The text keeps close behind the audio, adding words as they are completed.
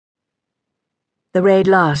The raid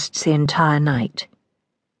lasts the entire night.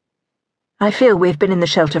 I feel we've been in the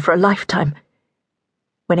shelter for a lifetime,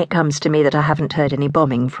 when it comes to me that I haven't heard any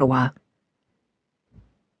bombing for a while.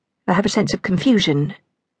 I have a sense of confusion.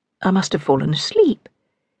 I must have fallen asleep.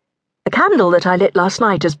 The candle that I lit last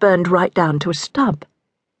night has burned right down to a stub.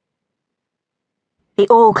 The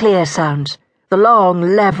all-clear sounds, the long,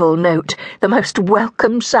 level note, the most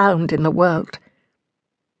welcome sound in the world.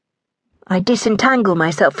 I disentangle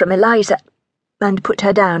myself from Eliza and put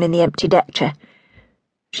her down in the empty deck chair.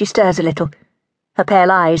 She stirs a little, her pale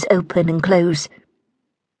eyes open and close.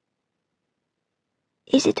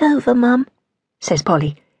 "Is it over, Mum?" says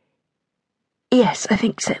Polly. "Yes, I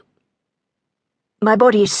think so." My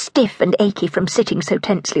body is stiff and achy from sitting so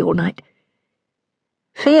tensely all night.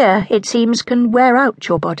 Fear, it seems, can wear out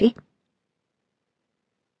your body.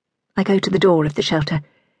 I go to the door of the shelter.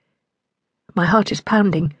 My heart is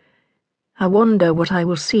pounding. I wonder what I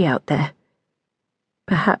will see out there.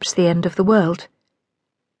 Perhaps the end of the world.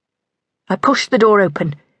 I push the door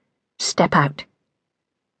open, step out.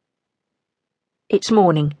 It's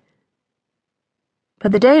morning.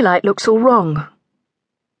 But the daylight looks all wrong.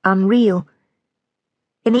 Unreal.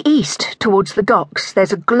 In the east, towards the docks,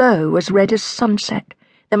 there's a glow as red as sunset.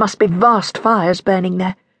 There must be vast fires burning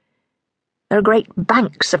there. There are great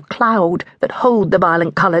banks of cloud that hold the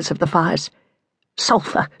violent colours of the fires.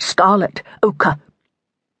 Sulphur, scarlet, ochre.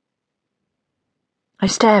 I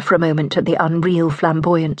stare for a moment at the unreal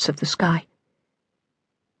flamboyance of the sky.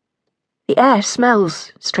 The air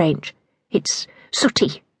smells strange. It's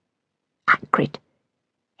sooty, acrid,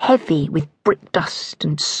 heavy with brick dust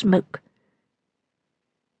and smoke.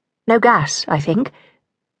 No gas, I think,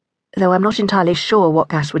 though I'm not entirely sure what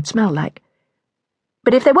gas would smell like.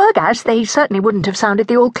 But if there were gas, they certainly wouldn't have sounded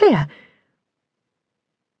the all-clear.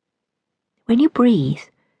 When you breathe,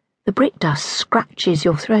 the brick dust scratches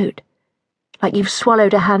your throat, like you've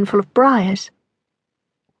swallowed a handful of briars.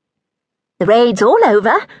 "The raid's all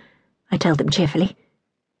over," I tell them cheerfully.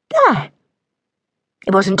 "There.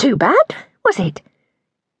 It wasn't too bad, was it?"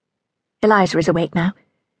 Eliza is awake now.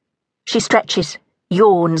 She stretches,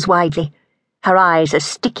 yawns widely. Her eyes are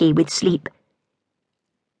sticky with sleep.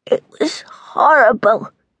 "It was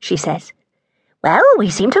horrible," she says. "Well, we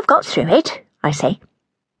seem to have got through it," I say.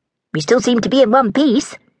 "We still seem to be in one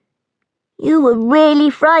piece." "You were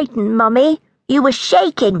really frightened, Mummy. You were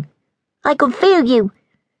shaking. I could feel you."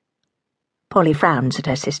 Polly frowns at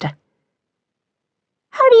her sister.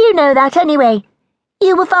 "How do you know that, anyway?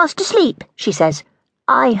 You were fast asleep," she says.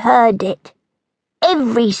 "I heard it.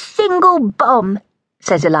 Every single bomb,"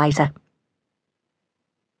 says Eliza.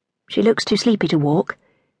 She looks too sleepy to walk,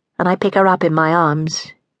 and I pick her up in my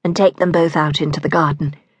arms and take them both out into the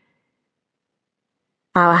garden.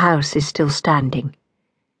 Our house is still standing.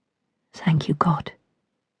 Thank you, God.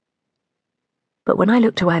 But when I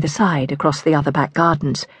look to either side, across the other back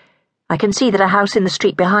gardens, I can see that a house in the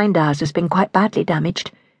street behind ours has been quite badly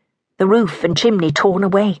damaged. The roof and chimney torn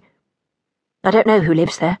away. I don't know who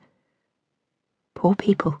lives there. Poor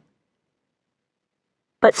people.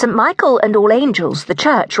 But St. Michael and All Angels, the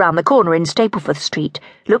church round the corner in Stapleforth Street,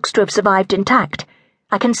 looks to have survived intact.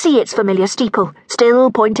 I can see its familiar steeple,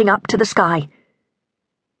 still pointing up to the sky.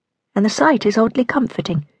 And the sight is oddly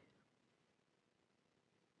comforting.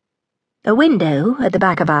 A window at the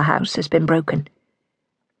back of our house has been broken.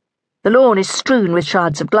 The lawn is strewn with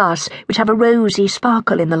shards of glass, which have a rosy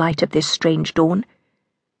sparkle in the light of this strange dawn.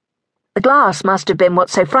 The glass must have been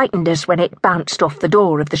what so frightened us when it bounced off the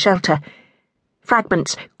door of the shelter.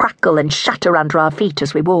 Fragments crackle and shatter under our feet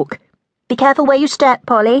as we walk. "Be careful where you step,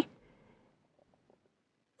 Polly."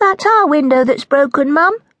 "That's our window that's broken,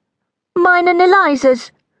 Mum. Mine and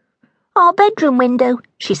Eliza's. Our bedroom window,"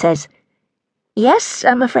 she says. "Yes,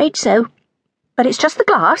 I'm afraid so. But it's just the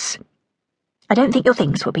glass. I don't think your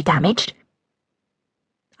things will be damaged."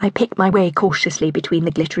 I pick my way cautiously between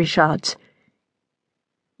the glittery shards.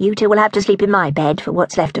 "You two will have to sleep in my bed for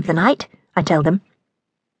what's left of the night," I tell them.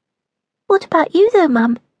 "What about you, though,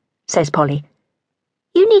 Mum?" says Polly.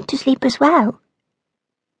 "You need to sleep as well."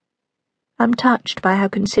 I'm touched by how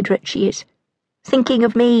considerate she is, thinking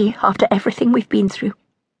of me after everything we've been through.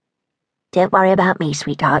 "Don't worry about me,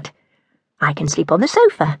 sweetheart. I can sleep on the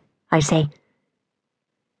sofa," I say.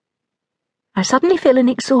 I suddenly feel an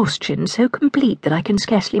exhaustion so complete that I can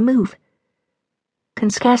scarcely move. Can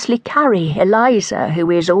scarcely carry Eliza, who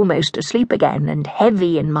is almost asleep again and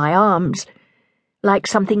heavy in my arms, like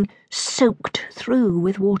something soaked through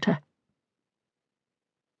with water.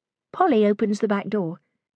 Polly opens the back door,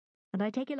 and I take